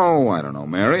 Oh, I don't know,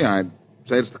 Mary. I'd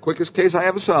say it's the quickest case I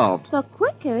ever solved. The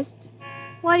quickest?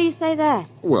 Why do you say that?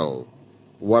 Well,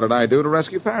 what did I do to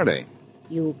rescue Faraday?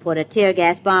 You put a tear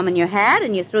gas bomb in your hat,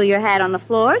 and you threw your hat on the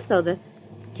floor so the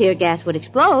tear gas would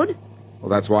explode. Well,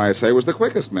 that's why I say it was the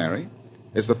quickest, Mary.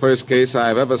 It's the first case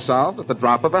I've ever solved at the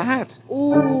drop of a hat.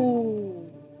 Ooh.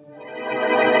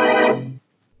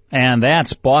 And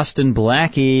that's Boston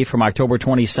Blackie from October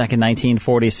 22nd,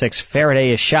 1946.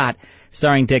 Faraday Is Shot,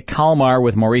 starring Dick Kollmar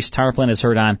with Maurice Tarplin, is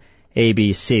heard on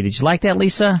ABC. Did you like that,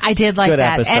 Lisa? I did like Good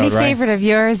that. episode, Any right? favorite of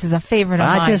yours is a favorite of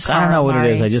mine. I don't know what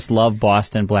it is. I just love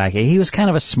Boston Blackie. He was kind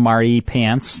of a smarty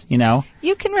pants, you know.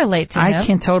 You can relate to him. I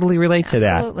can totally relate to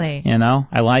that. Absolutely. You know,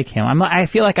 I like him. I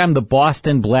feel like I'm the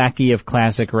Boston Blackie of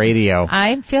classic radio.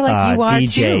 I feel like you are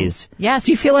DJs. Too. Yes.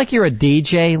 Do you feel like you're a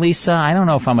DJ, Lisa? I don't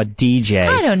know if I'm a DJ.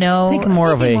 I don't know. I think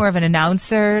more of an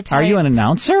announcer type. Are you an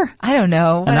announcer? I don't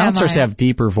know. Announcers have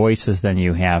deeper voices than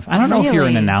you have. I don't know if you're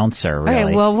an announcer, really.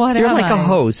 Okay, well, what You're am like I? a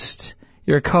host.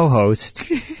 You're a co-host.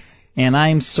 And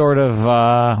I'm sort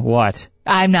of, what?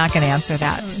 I'm not going to answer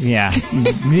that. Yeah.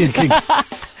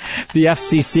 The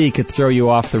FCC could throw you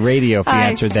off the radio if you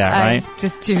answered that, right?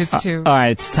 Just choose to. All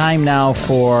right, it's time now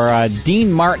for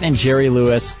Dean Martin and Jerry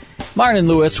Lewis. Martin and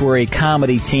Lewis were a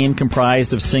comedy team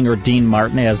comprised of singer Dean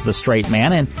Martin as the straight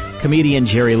man and comedian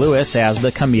Jerry Lewis as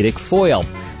the comedic foil.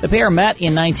 The pair met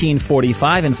in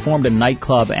 1945 and formed a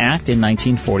nightclub act in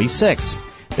 1946.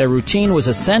 Their routine was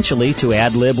essentially to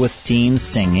ad-lib with Dean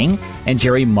singing and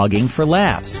Jerry mugging for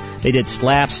laughs. They did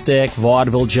slapstick,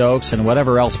 vaudeville jokes, and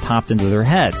whatever else popped into their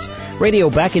heads. Radio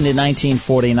beckoned in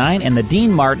 1949, and the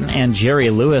Dean Martin and Jerry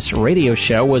Lewis radio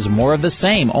show was more of the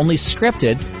same, only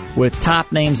scripted, with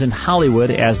top names in Hollywood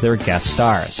as their guest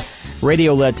stars.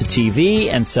 Radio led to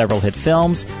TV and several hit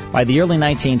films. By the early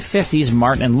 1950s,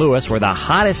 Martin and Lewis were the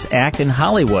hottest act in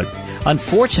Hollywood.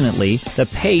 Unfortunately, the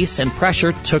pace and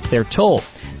pressure took their toll.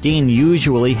 Dean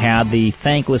usually had the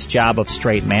thankless job of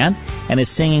straight man, and his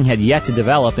singing had yet to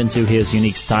develop into his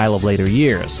unique style of later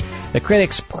years. The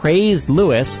critics praised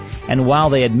Lewis, and while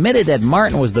they admitted that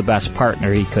Martin was the best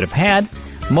partner he could have had,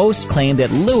 most claimed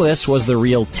that Lewis was the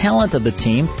real talent of the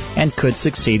team and could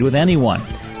succeed with anyone.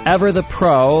 Ever the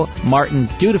pro, Martin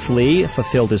dutifully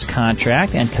fulfilled his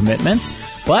contract and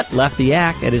commitments, but left the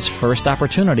act at his first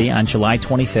opportunity on July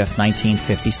 25,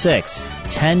 1956,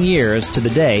 10 years to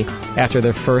the day after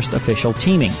their first official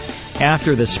teaming.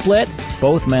 After the split,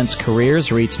 both men's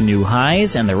careers reached new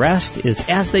highs, and the rest is,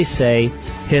 as they say,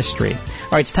 history. All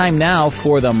right, it's time now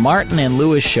for the Martin and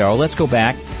Lewis Show. Let's go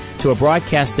back to a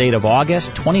broadcast date of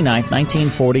August 29,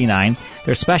 1949.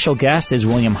 Their special guest is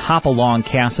William Hopalong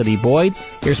Cassidy Boyd.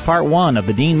 Here's part one of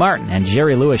the Dean Martin and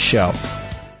Jerry Lewis Show.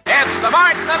 It's the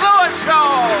Martin and Lewis Show!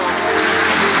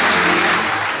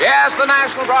 Yes, the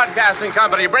National Broadcasting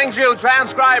Company brings you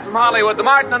transcribed from Hollywood, the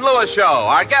Martin and Lewis Show.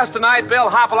 Our guest tonight, Bill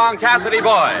Hopalong Cassidy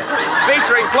Boyd.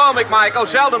 Featuring Flo McMichael,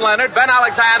 Sheldon Leonard, Ben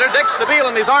Alexander, Dick Stabile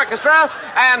and his orchestra,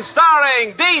 and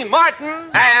starring Dean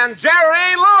Martin and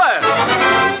Jerry Lewis.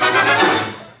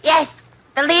 Yes,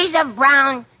 the leaves of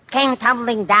brown came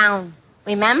tumbling down.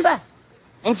 Remember?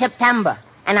 In September,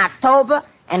 and October,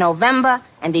 and November,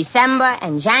 and December,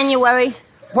 and January.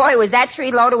 Boy, was that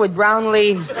tree loaded with brown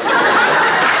leaves.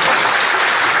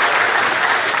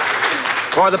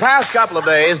 For the past couple of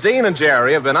days, Dean and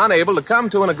Jerry have been unable to come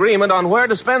to an agreement on where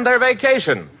to spend their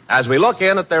vacation. As we look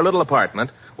in at their little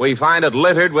apartment, we find it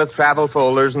littered with travel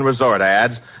folders and resort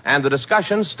ads, and the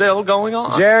discussion's still going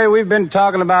on. Jerry, we've been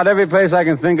talking about every place I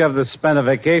can think of to spend a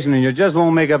vacation, and you just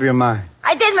won't make up your mind.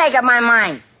 I did make up my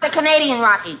mind. The Canadian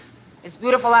Rockies. It's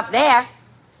beautiful up there.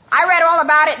 I read all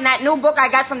about it in that new book I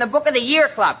got from the Book of the Year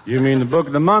Club. You mean the Book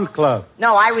of the Month Club?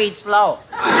 No, I read slow.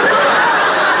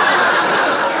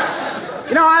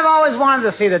 You know, I've always wanted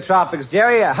to see the tropics,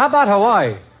 Jerry. How about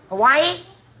Hawaii? Hawaii?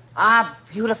 Ah,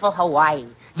 beautiful Hawaii.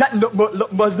 Nah,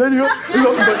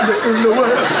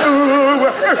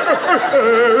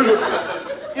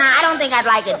 I don't think I'd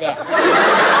like it there.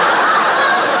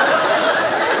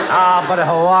 Ah, but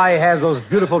Hawaii has those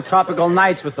beautiful tropical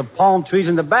nights with the palm trees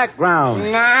in the background.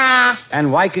 Nah.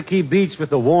 And Waikiki Beach with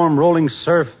the warm rolling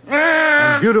surf.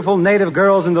 Nah. And beautiful native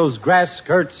girls in those grass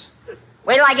skirts.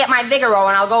 Wait till I get my Vigoro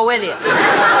and I'll go with you.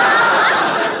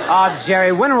 Ah,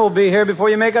 Jerry, winter will be here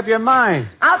before you make up your mind.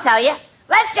 I'll tell you.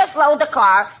 Let's just load the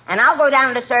car, and I'll go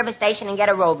down to the service station and get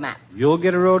a road map. You'll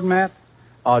get a road map?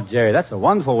 Oh, Jerry, that's a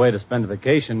wonderful way to spend a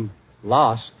vacation.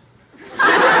 Lost.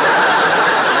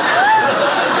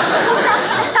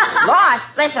 Lost?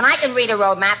 Listen, I can read a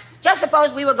road map. Just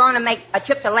suppose we were going to make a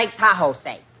trip to Lake Tahoe,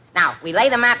 say. Now, we lay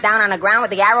the map down on the ground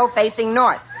with the arrow facing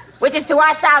north, which is to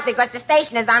our south because the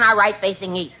station is on our right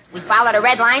facing east. We follow the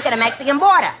red line to the Mexican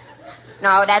border.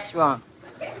 No, that's wrong.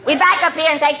 We back up here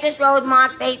and take this road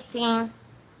marked 18.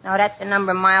 No, that's the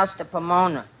number of miles to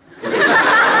Pomona. Well,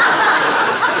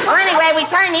 anyway, we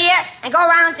turn here and go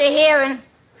around to here and...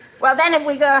 Well, then if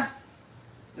we go...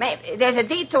 There's a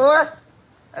detour.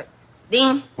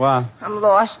 Dean? What? I'm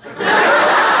lost.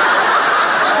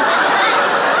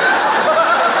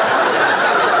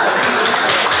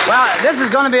 Well, this is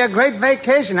going to be a great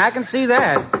vacation. I can see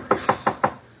that.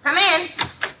 Come in.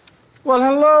 Well,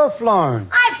 hello, Florence.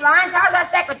 Hi, Florence. How's our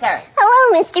secretary?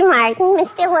 Hello, Mr. Martin,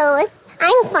 Mr. Lewis.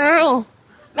 I'm fine.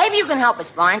 Maybe you can help us,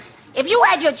 Florence. If you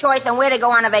had your choice on where to go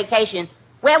on a vacation,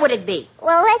 where would it be?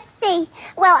 Well, let's see.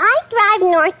 Well, I drive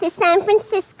north to San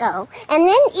Francisco, and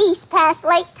then east past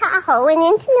Lake Tahoe and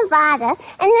into Nevada,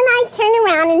 and then I turn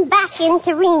around and back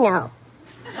into Reno.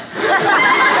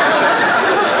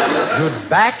 You're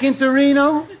back into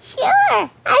Reno? Sure.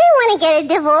 I didn't want to get a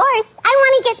divorce. I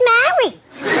want to get married.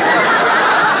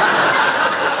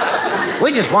 We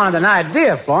just wanted an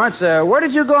idea, Florence. Where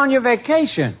did you go on your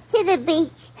vacation? To the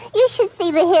beach. You should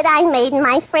see the hit I made in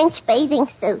my French bathing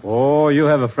suit. Oh, you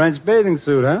have a French bathing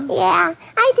suit, huh? Yeah.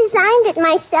 I designed it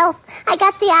myself. I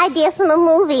got the idea from a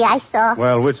movie I saw.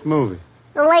 Well, which movie?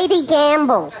 The Lady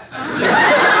Gambles.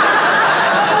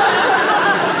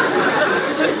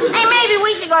 Hey, maybe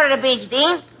we should go to the beach,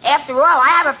 Dean. After all,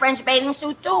 I have a French bathing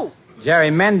suit, too.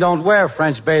 Jerry, men don't wear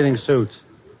French bathing suits.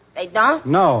 They don't?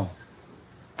 No.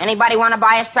 Anybody want to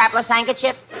buy a strapless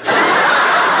handkerchief? Say,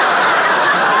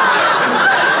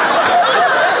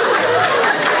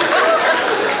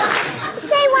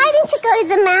 why didn't you go to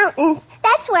the mountains?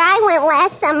 That's where I went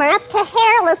last summer, up to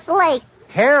Hairless Lake.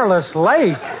 Hairless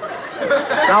Lake?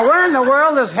 Now, where in the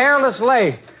world is Hairless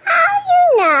Lake? Oh,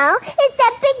 you know. It's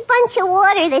that big bunch of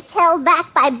water that's held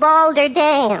back by Boulder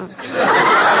Dam.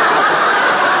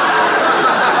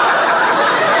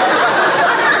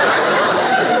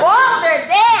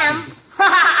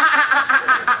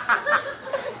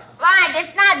 Blind,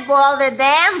 it's not Boulder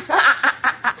Dam.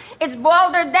 It's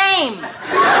Boulder Dame.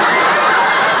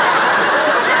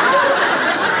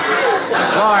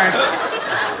 Florence,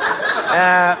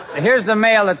 here's the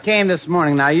mail that came this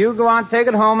morning. Now, you go on, take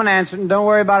it home and answer it, and don't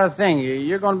worry about a thing.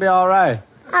 You're going to be all right.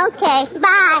 Okay,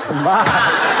 bye.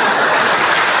 Bye.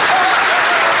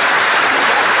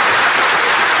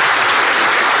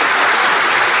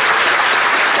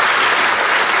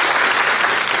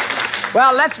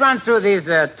 Well, let's run through these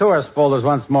tourist folders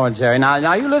once more, Jerry.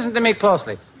 Now, you listen to me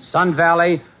closely. Sun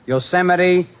Valley,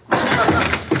 Yosemite.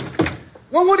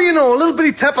 Well, what do you know? A little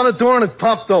bitty tap on the door and it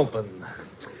popped open.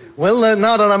 Well,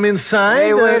 now that I'm inside...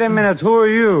 Hey, wait a minute. Who are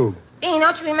you? Dean,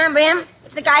 don't you remember him?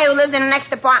 It's the guy who lives in the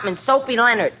next apartment, Soapy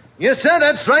Leonard. Yes, sir,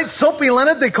 that's right. Soapy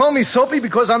Leonard. They call me Soapy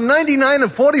because I'm 99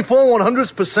 and 44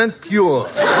 100% pure.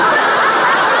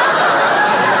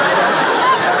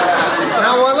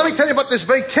 Now, let me tell you about this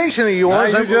vacation of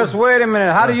yours. Now, you just wait a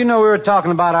minute. How do you know we were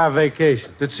talking about our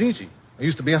vacation? It's easy. I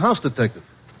used to be a house detective.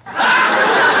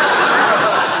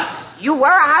 You were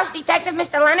a house detective,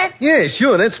 Mr. Leonard? Yeah,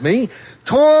 sure, that's me.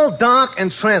 Tall, dark,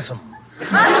 and transom.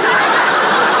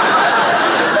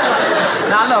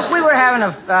 Now, look, we were having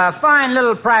a fine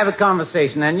little private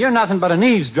conversation, and you're nothing but an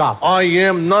eavesdropper. I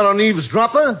am not an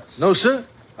eavesdropper. No, sir.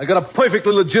 I got a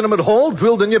perfectly legitimate hole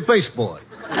drilled in your baseboard.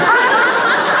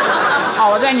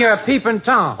 Oh, well, then you're a peeping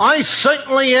Tom. I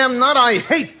certainly am not. I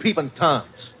hate peeping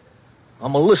Toms.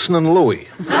 I'm a listening Louie.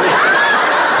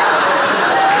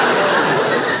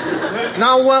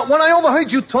 Now, when I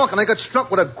overheard you talking, I got struck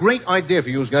with a great idea for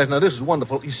you guys. Now, this is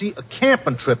wonderful. You see, a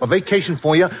camping trip, a vacation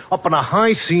for you up in the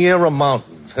high Sierra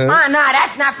Mountains. Huh? Oh, no,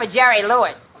 that's not for Jerry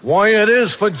Lewis. Why, it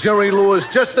is for Jerry Lewis.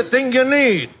 Just the thing you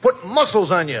need. Put muscles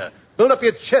on you. Build up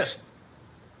your chest.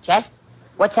 Chest?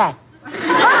 What's that?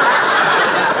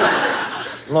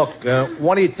 Look,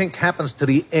 what do you think happens to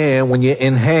the air when you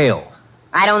inhale?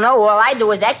 I don't know. All I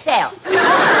do is exhale.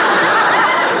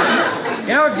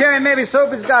 You know, Jerry, maybe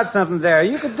Soapy's got something there.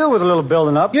 You could do with a little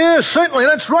building up. Yeah, certainly,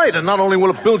 that's right. And not only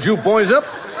will it build you boys up,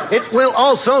 it will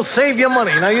also save you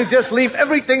money. Now, you just leave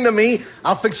everything to me.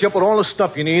 I'll fix you up with all the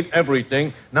stuff you need,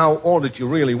 everything. Now, all that you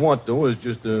really want, though, is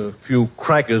just a few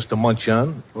crackers to munch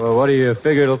on. Well, what do you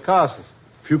figure it'll cost us?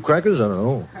 A few crackers? I don't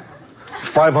know.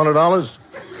 $500?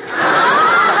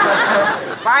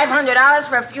 $500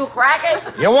 for a few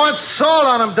crackers? You want salt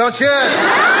on them, don't you?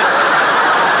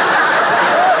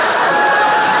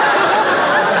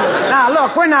 Now,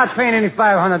 look, we're not paying any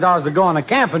 $500 to go on a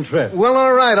camping trip. Well,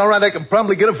 all right. I can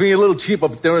probably get it for you a little cheaper,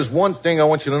 but there is one thing I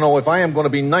want you to know. If I am going to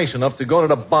be nice enough to go to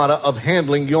the bother of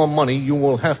handling your money, you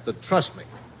will have to trust me.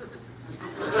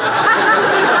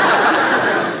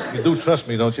 You do trust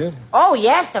me, don't you? Oh,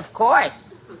 yes, of course.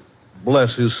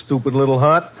 Bless his stupid little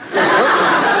heart.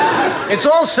 It's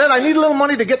all set. I need a little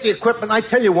money to get the equipment. I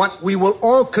tell you what, we will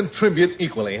all contribute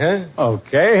equally, huh?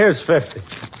 Okay, here's 50.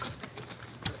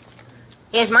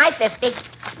 Here's my 50.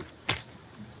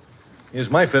 Here's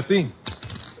my 50.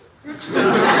 All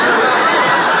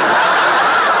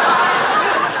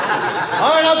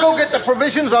right, I'll go get the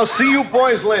provisions. I'll see you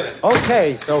boys later.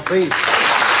 Okay, Soapy.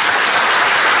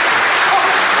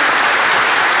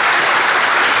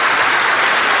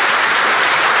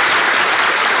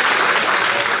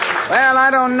 Well, I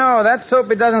don't know. That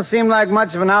Soapy doesn't seem like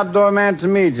much of an outdoor man to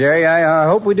me, Jerry. I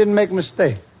hope we didn't make a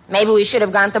mistake. Maybe we should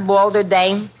have gone to Boulder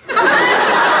Dane.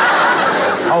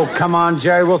 Oh, come on,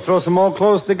 Jerry. We'll throw some old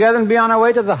clothes together and be on our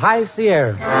way to the High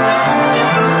Sierra.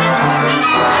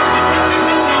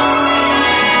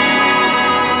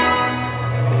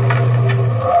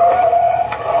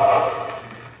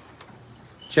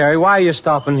 Jerry, why are you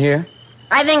stopping here?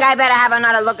 I think I better have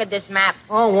another look at this map.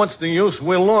 Oh, what's the use?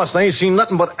 We're lost. I ain't seen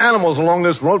nothing but animals along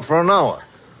this road for an hour.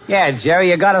 Yeah,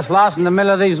 Jerry, you got us lost in the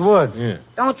middle of these woods. Yeah.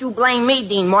 Don't you blame me,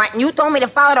 Dean Martin. You told me to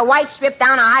follow the white strip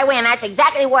down a highway, and that's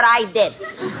exactly what I did.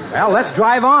 Well, let's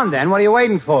drive on then. What are you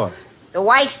waiting for? The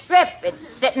white strip. It's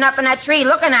sitting up in that tree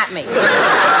looking at me.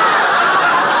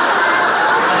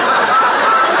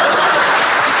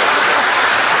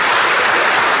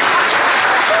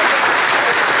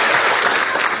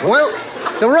 Well,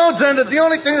 the road's ended. The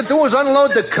only thing to do is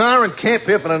unload the car and camp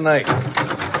here for the night.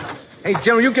 Hey,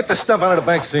 Jerry, you get the stuff out of the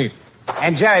back seat.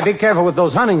 And, Jerry, be careful with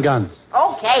those hunting guns.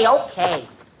 Okay.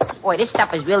 Boy, this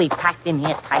stuff is really packed in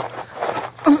here tight.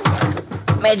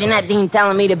 Imagine that Dean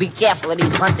telling me to be careful of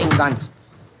these hunting guns.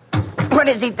 What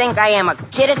does he think I am, a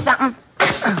kid or something?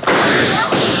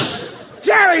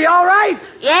 Jerry, all right?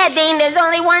 Yeah, Dean, there's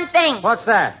only one thing. What's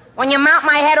that? When you mount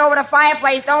my head over the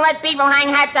fireplace, don't let people hang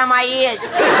hats on my ears.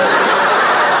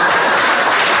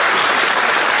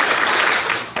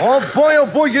 Oh,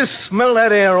 boy, you smell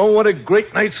that air. Oh, what a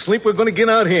great night's sleep we're going to get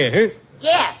out here, huh?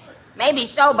 Yeah, maybe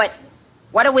so, but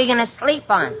what are we going to sleep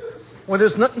on? Well,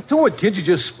 there's nothing to it, kid. You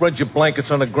just spread your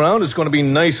blankets on the ground. It's going to be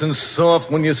nice and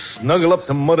soft when you snuggle up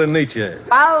to Mother Nature.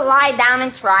 I'll lie down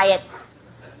and try it.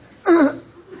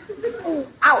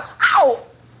 Ow.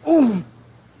 Ooh.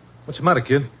 What's the matter,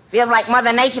 kid? Feels like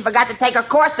Mother Nature forgot to take her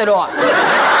corset off.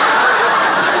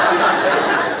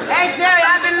 Hey, Jerry,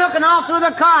 I've been looking all through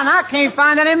the car, and I can't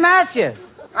find any matches.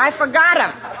 I forgot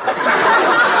them.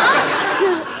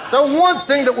 The one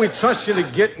thing that we trust you to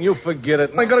get, and you forget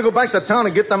it. I got to go back to town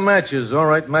and get the matches. All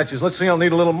right, matches. Let's see, I'll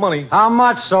need a little money. How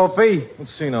much, Soapy?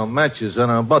 Let's see now, matches. I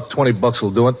don't know, about $20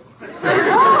 will do it.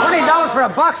 $20 for a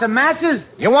box of matches?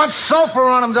 You want sulfur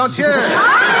on them, don't you?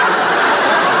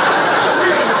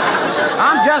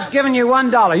 I'm just giving you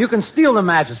 $1. You can steal the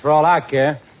matches for all I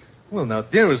care. Well, now,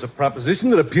 there is a proposition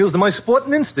that appeals to my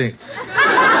sporting instincts.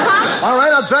 All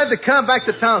right, I'll drive the car back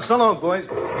to town. So long, boys.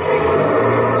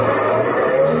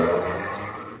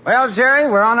 Well,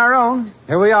 Jerry, we're on our own.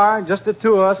 Here we are, just the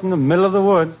two of us in the middle of the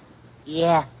woods.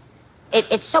 Yeah.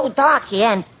 It's so dark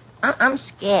here, and I'm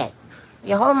scared. Will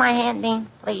you hold my hand, Dean,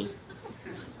 please?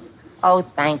 Oh,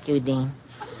 thank you, Dean.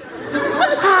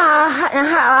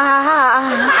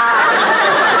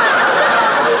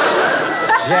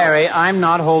 Jerry, I'm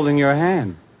not holding your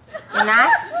hand. You're not?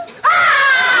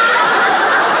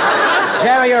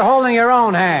 Jerry, you're holding your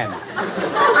own hand.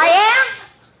 I am?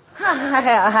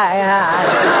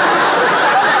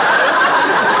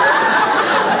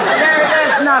 Jerry,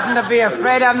 there's nothing to be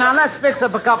afraid of. Now, let's fix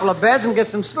up a couple of beds and get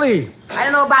some sleep. I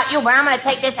don't know about you, but I'm going to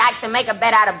take this axe and make a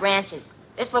bed out of branches.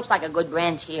 This looks like a good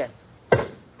branch here.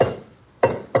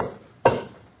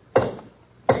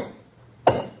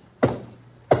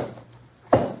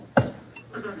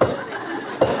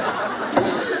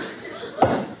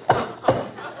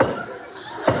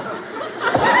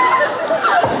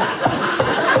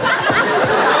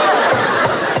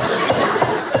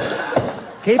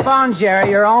 Keep on, Jerry.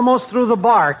 You're almost through the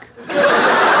bark.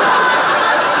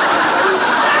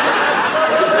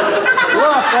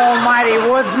 Look, almighty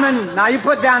woodsman. Now, you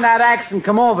put down that axe and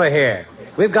come over here.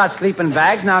 We've got sleeping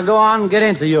bags. Now, go on and get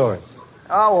into yours.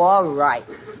 Oh, all right.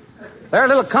 They're a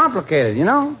little complicated, you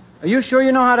know. Are you sure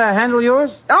you know how to handle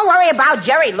yours? Don't worry about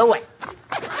Jerry Lewis.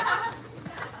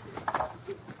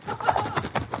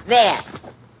 There.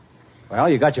 Well,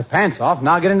 you got your pants off.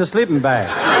 Now get in the sleeping bag.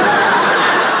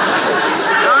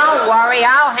 Don't worry.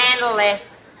 I'll handle this.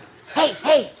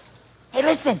 Hey,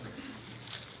 listen.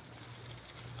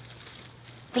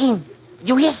 Dean, did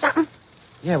you hear something?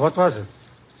 Yeah, what was it?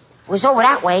 It was over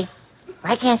that way.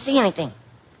 I can't see anything.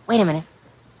 Wait a minute.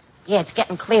 Yeah, it's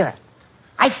getting clearer.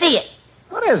 I see it.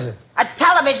 What is it? A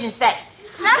television set.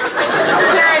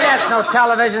 Jerry, that's no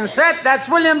television set. That's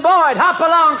William Boyd,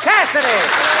 Hopalong Cassidy.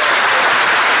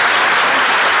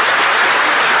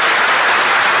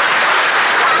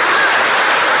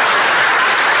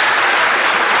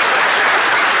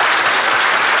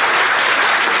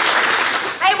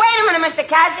 Hey, wait a minute, Mr.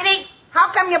 Cassidy.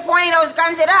 How come you're pointing those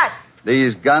guns at us?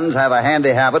 These guns have a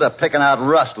handy habit of picking out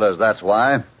rustlers, that's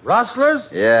why. Rustlers?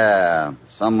 Yeah.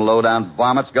 Some low-down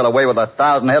varmints got away with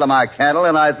 1,000 head of my cattle,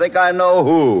 and I think I know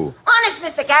who. Honest,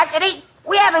 Mr. Cassidy,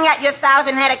 we haven't got your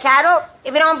 1,000 head of cattle.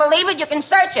 If you don't believe it, you can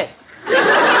search us.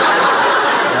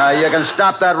 Now, you can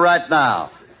stop that right now.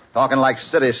 Talking like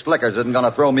city slickers isn't going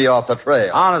to throw me off the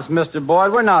trail. Honest, Mr.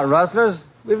 Boyd, we're not rustlers.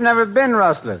 We've never been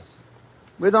rustlers.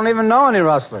 We don't even know any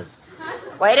rustlers.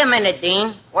 Wait a minute,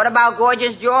 Dean. What about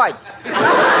Gorgeous George?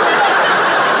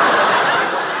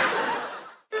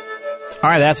 All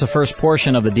right, that's the first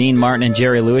portion of the Dean Martin and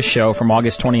Jerry Lewis show from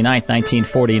August 29th,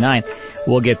 1949.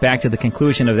 We'll get back to the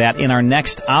conclusion of that in our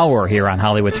next hour here on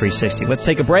Hollywood 360. Let's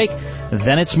take a break.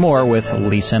 Then it's more with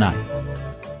Lisa and I.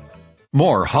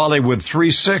 More Hollywood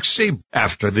 360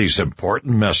 after these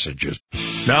important messages.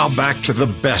 Now back to the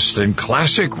best in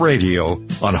classic radio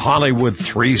on Hollywood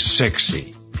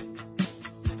 360.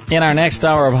 In our next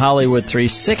hour of Hollywood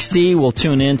 360, we'll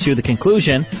tune into the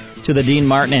conclusion to the Dean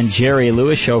Martin and Jerry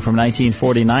Lewis show from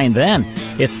 1949. Then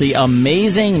it's The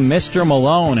Amazing Mr.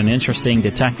 Malone, an interesting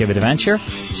detective adventure.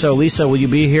 So, Lisa, will you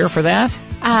be here for that?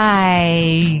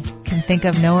 I can think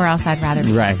of nowhere else I'd rather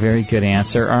be. Right, very good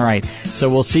answer. All right, so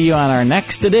we'll see you on our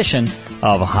next edition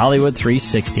of Hollywood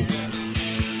 360.